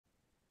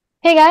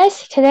Hey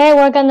guys, today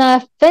we're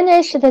gonna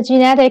finish the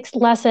genetics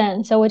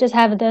lesson. So we just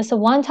have this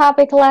one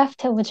topic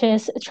left, which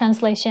is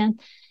translation.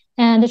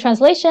 And the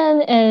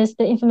translation is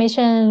the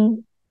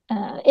information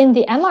in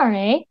the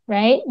mRNA,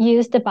 right,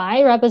 used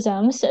by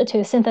ribosomes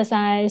to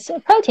synthesize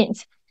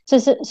proteins. So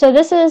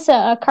this is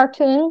a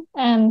cartoon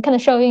kind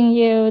of showing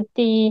you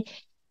the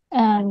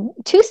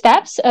two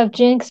steps of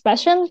gene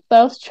expression,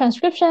 both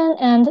transcription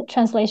and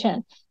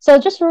translation. So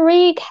just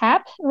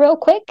recap real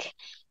quick.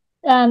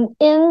 In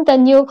the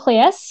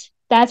nucleus,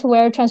 that's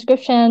where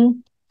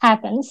transcription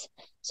happens.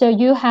 So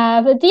you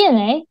have a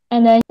DNA,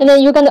 and then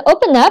you're going to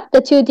open up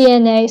the two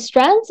DNA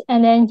strands,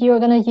 and then you're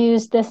going to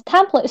use this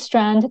template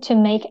strand to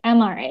make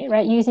mRNA,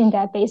 right, using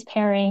that base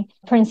pairing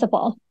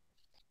principle.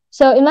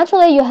 So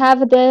eventually you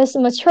have this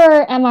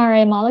mature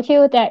mRNA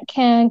molecule that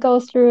can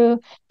go through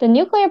the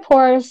nuclear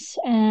pores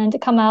and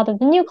come out of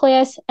the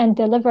nucleus and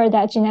deliver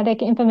that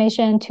genetic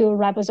information to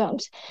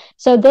ribosomes.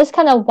 So this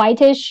kind of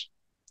whitish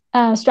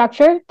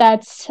structure,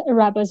 that's a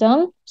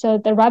ribosome. So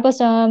the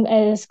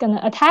ribosome is going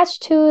to attach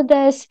to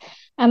this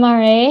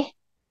mRNA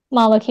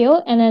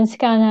molecule, and then it's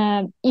going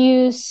to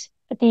use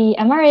the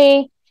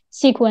mRNA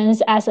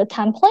sequence as a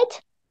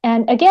template.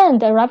 And again,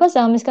 the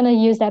ribosome is going to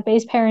use that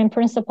base pairing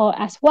principle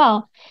as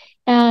well.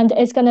 And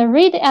it's going to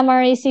read the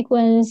mRNA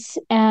sequence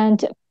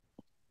and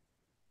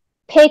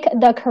pick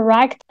the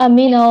correct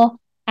amino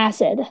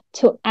acid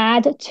to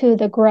add to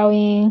the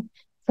growing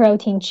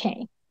protein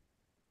chain.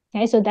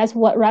 Okay, so that's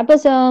what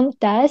ribosome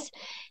does.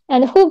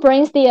 And who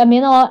brings the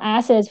amino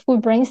acids, who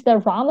brings the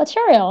raw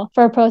material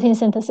for protein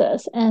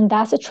synthesis? And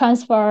that's a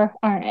transfer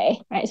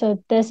RNA, right?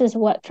 So this is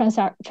what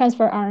transfer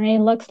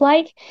RNA looks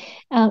like.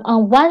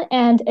 On one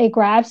end, it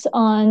grabs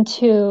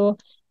onto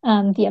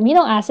the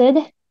amino acid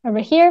over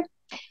here.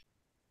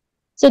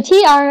 So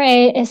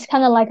tRNA is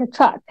kind of like a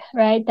truck,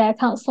 right? That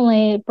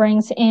constantly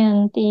brings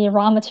in the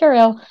raw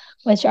material,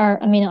 which are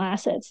amino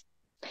acids.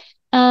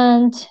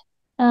 And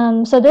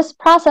so this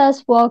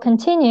process will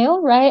continue,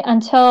 right,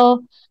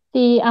 until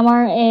the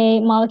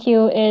mRNA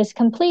molecule is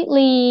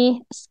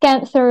completely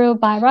scanned through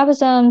by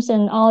ribosomes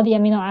and all the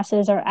amino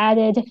acids are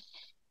added.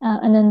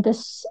 And then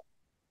this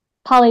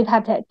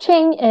polypeptide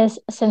chain is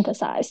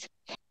synthesized.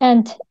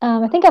 And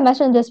I think I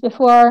mentioned this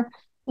before.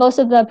 Most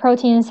of the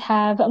proteins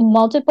have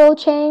multiple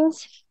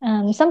chains.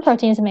 Some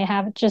proteins may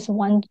have just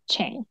one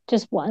chain,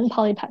 just one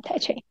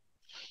polypeptide chain.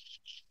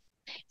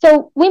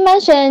 So we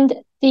mentioned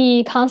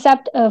the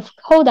concept of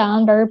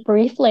codon very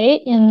briefly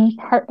in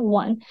part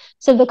 1.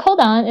 So the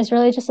codon is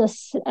really just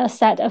a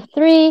set of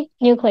 3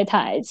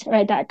 nucleotides,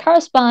 right, that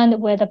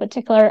correspond with a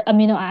particular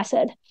amino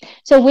acid.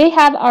 So we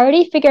have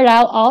already figured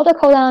out all the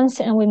codons,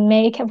 and we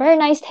make very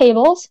nice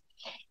tables.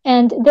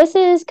 And this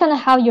is kind of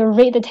how you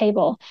read the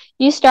table.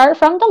 You start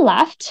from the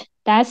left,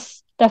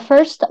 that's the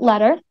first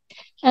letter,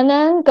 and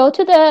then go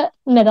to the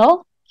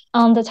middle.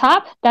 On the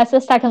top, that's the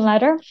second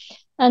letter.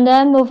 And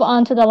then move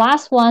on to the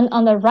last one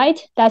on the right,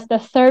 that's the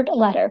third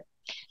letter.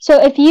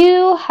 So if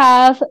you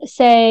have,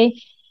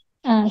 say,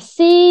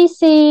 C,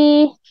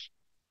 C,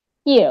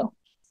 U.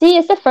 C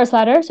is the first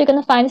letter, so you're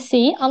going to find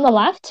C on the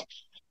left.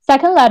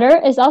 Second letter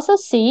is also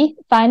C,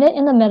 find it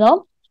in the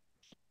middle.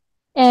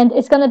 And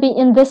it's going to be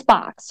in this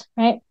box,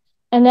 right?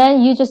 And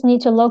then you just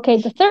need to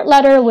locate the third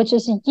letter, which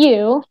is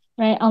U,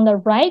 right, on the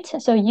right.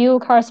 So U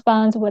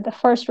corresponds with the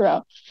first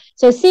row.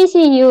 So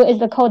CCU is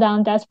the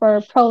codon that's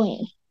for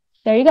proline.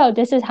 There you go.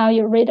 This is how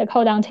you read the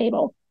codon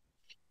table.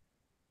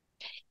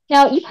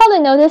 Now, you probably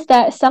noticed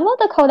that some of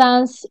the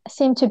codons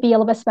seem to be a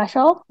little bit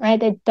special, right?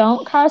 They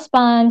don't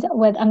correspond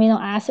with amino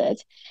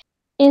acids.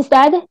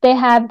 Instead, they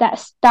have that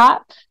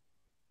stop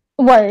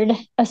word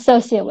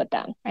associated with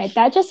them, right?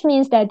 That just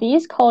means that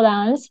these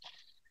codons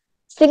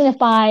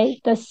signify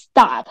the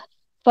stop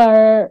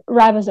for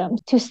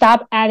ribosomes to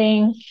stop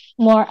adding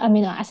more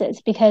amino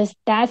acids, because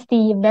that's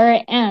the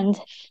very end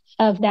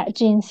of that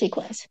gene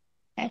sequence.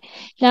 Okay.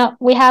 Now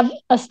we have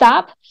a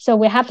stop, so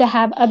we have to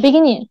have a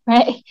beginning,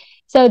 right?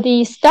 So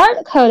the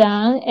start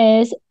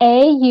codon is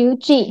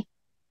AUG.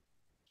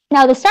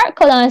 Now the start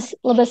codon is a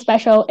little bit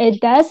special. It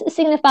does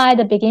signify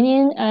the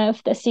beginning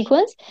of the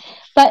sequence,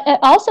 but it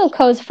also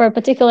codes for a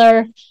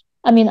particular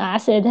amino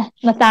acid,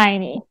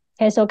 methionine.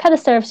 Okay, so it kind of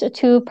serves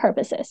 2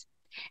 purposes.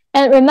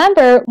 And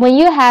remember, when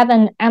you have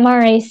an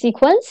mRNA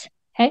sequence,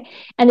 okay,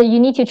 and you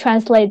need to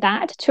translate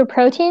that to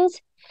proteins,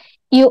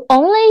 you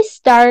only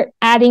start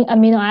adding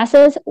amino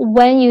acids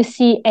when you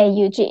see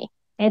AUG.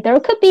 Okay, there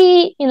could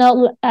be,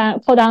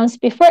 codons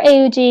before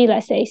AUG,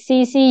 let's say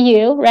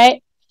CCU,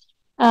 right?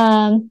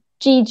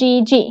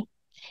 GGG.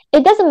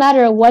 It doesn't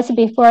matter what's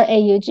before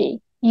AUG.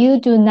 You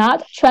do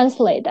not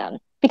translate them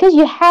because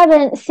you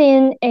haven't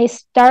seen a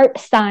start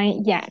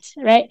sign yet,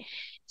 right?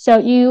 So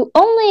you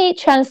only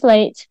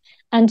translate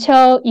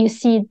until you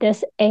see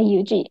this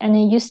AUG. And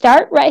then you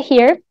start right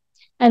here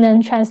and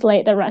then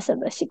translate the rest of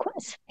the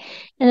sequence.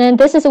 And then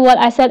this is what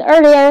I said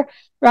earlier.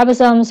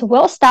 Ribosomes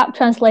will stop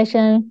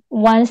translation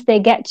once they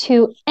get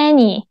to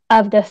any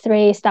of the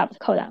 3 stopped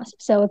codons.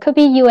 So it could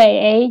be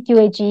UAA,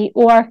 UAG,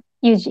 or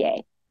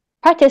UGA.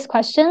 Practice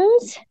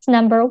questions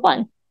number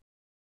 1.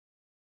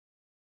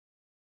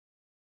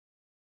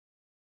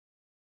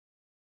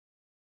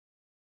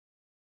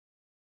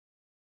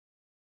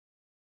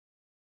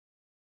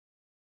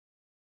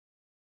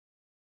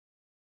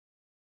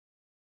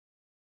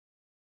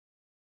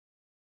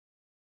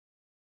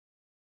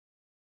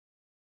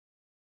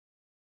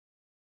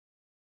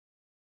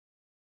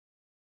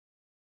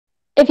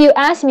 if you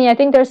ask me, I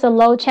think there's a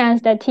low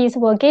chance that TEAS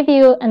will give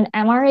you an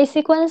mRNA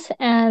sequence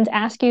and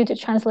ask you to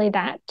translate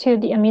that to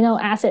the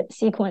amino acid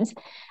sequence.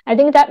 I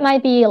think that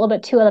might be a little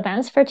bit too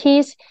advanced for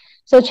TEAS.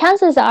 So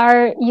chances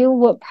are you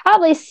will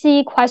probably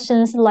see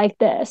questions like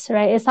this,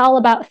 right? It's all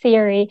about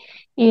theory.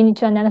 You need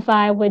to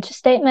identify which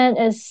statement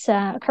is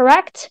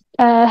correct.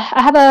 I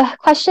have a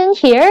question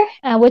here.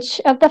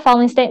 Which of the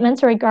following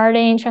statements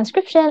regarding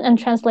transcription and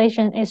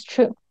translation is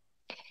true?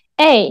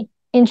 A,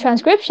 in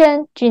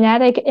transcription,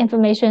 genetic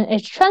information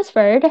is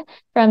transferred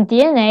from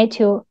DNA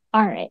to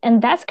RNA, and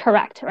that's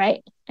correct,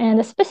 right?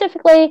 And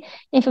specifically,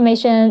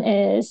 information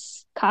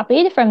is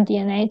copied from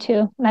DNA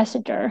to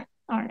messenger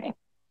RNA.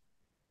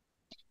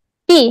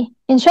 B,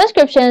 in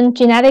transcription,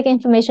 genetic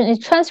information is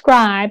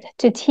transcribed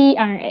to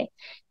tRNA.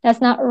 That's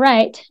not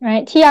right?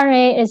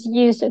 tRNA is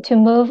used to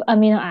move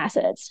amino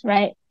acids,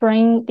 right?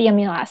 Bring the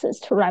amino acids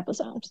to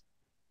ribosomes.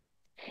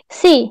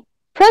 C,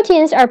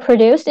 proteins are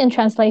produced in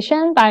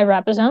translation by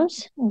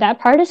ribosomes. That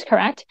part is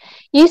correct,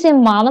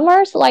 using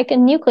monomers like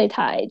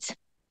nucleotides.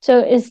 So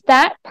is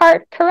that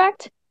part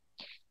correct?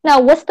 Now,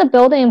 what's the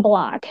building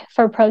block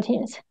for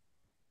proteins?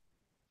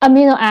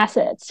 Amino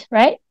acids,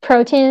 right?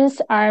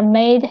 Proteins are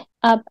made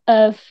up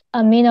of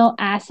amino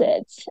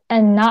acids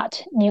and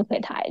not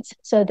nucleotides.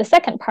 So the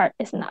second part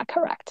is not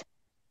correct.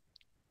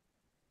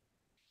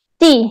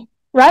 D,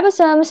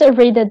 ribosomes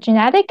read the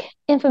genetic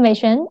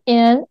information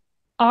in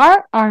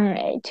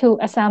rRNA to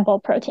assemble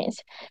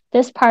proteins.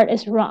 This part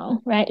is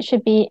wrong, right? It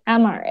should be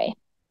mRNA.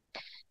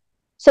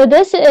 So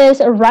this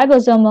is a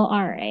ribosomal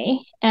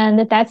RNA,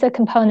 and that's a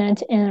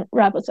component in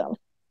ribosome.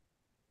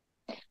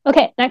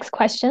 Okay, next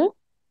question.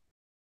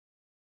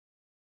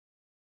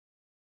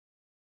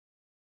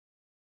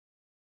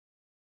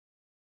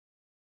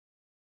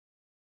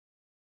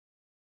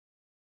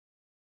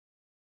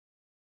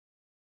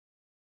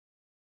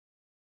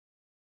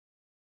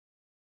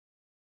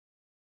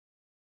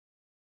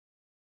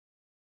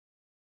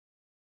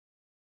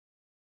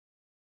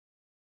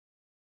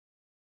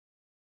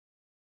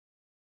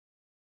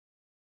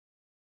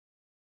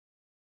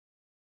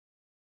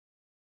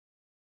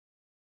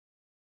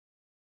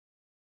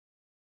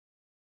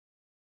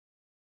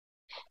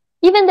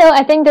 Even though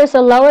I think there's a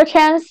lower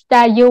chance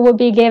that you will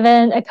be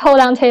given a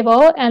codon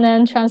table and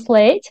then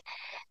translate,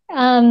 we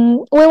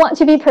want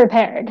to be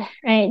prepared,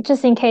 right?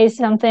 Just in case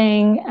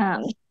something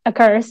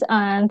occurs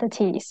on the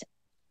TEAS.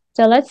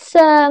 So let's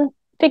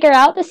figure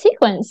out the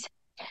sequence.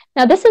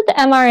 Now this is the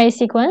mRNA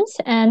sequence,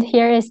 and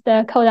here is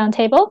the codon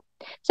table.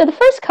 So the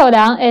first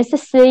codon is the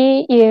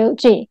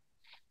CUG.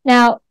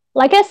 Now,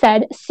 like I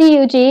said,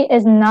 CUG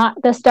is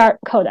not the start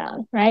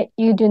codon, right?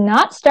 You do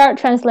not start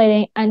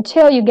translating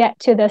until you get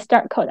to the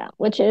start codon,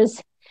 which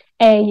is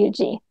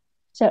AUG.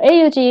 So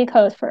AUG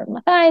codes for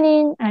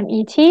methionine, I'm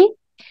ET.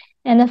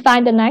 And then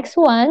find the next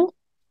one,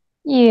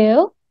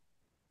 UCG.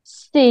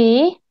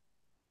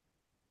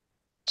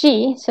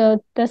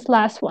 So this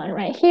last one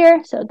right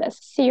here. So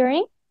that's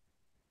serine.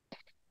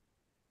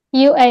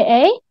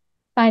 UAA,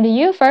 find the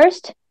U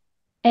first,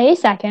 A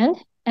second,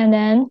 and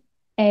then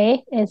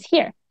A is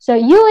here. So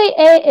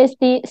UAA is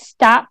the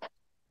stop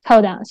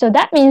codon. So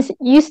that means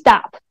you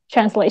stop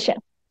translation.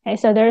 Okay,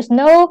 so there's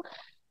no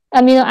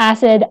amino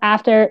acid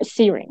after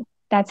serine.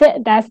 That's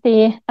it. That's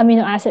the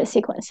amino acid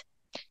sequence.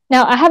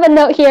 Now, I have a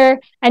note here.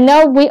 I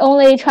know we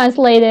only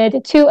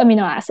translated 2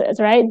 amino acids,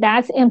 right?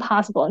 That's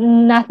impossible.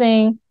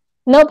 Nothing,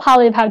 no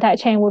polypeptide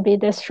chain would be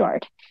this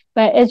short.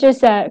 But it's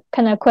just a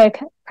kind of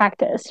quick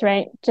practice,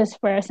 right? Just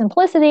for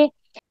simplicity,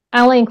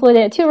 I only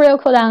included 2 real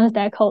codons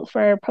that code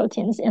for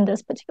proteins in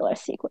this particular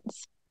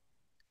sequence.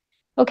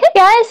 Okay,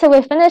 guys, so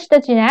we finished the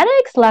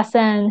genetics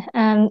lesson,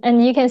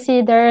 and you can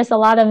see there's a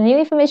lot of new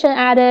information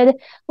added,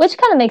 which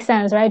kind of makes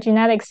sense, right?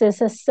 Genetics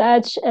is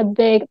such a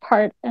big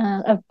part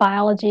of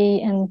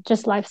biology and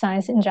just life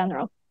science in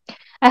general.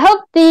 I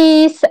hope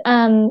these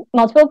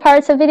multiple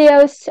parts of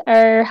videos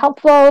are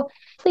helpful.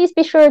 Please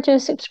be sure to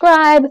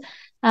subscribe,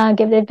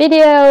 give the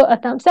video a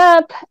thumbs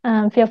up,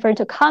 feel free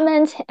to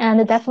comment,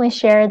 and definitely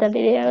share the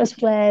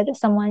videos with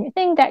someone you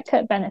think that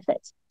could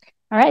benefit.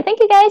 All right,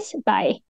 thank you guys. Bye.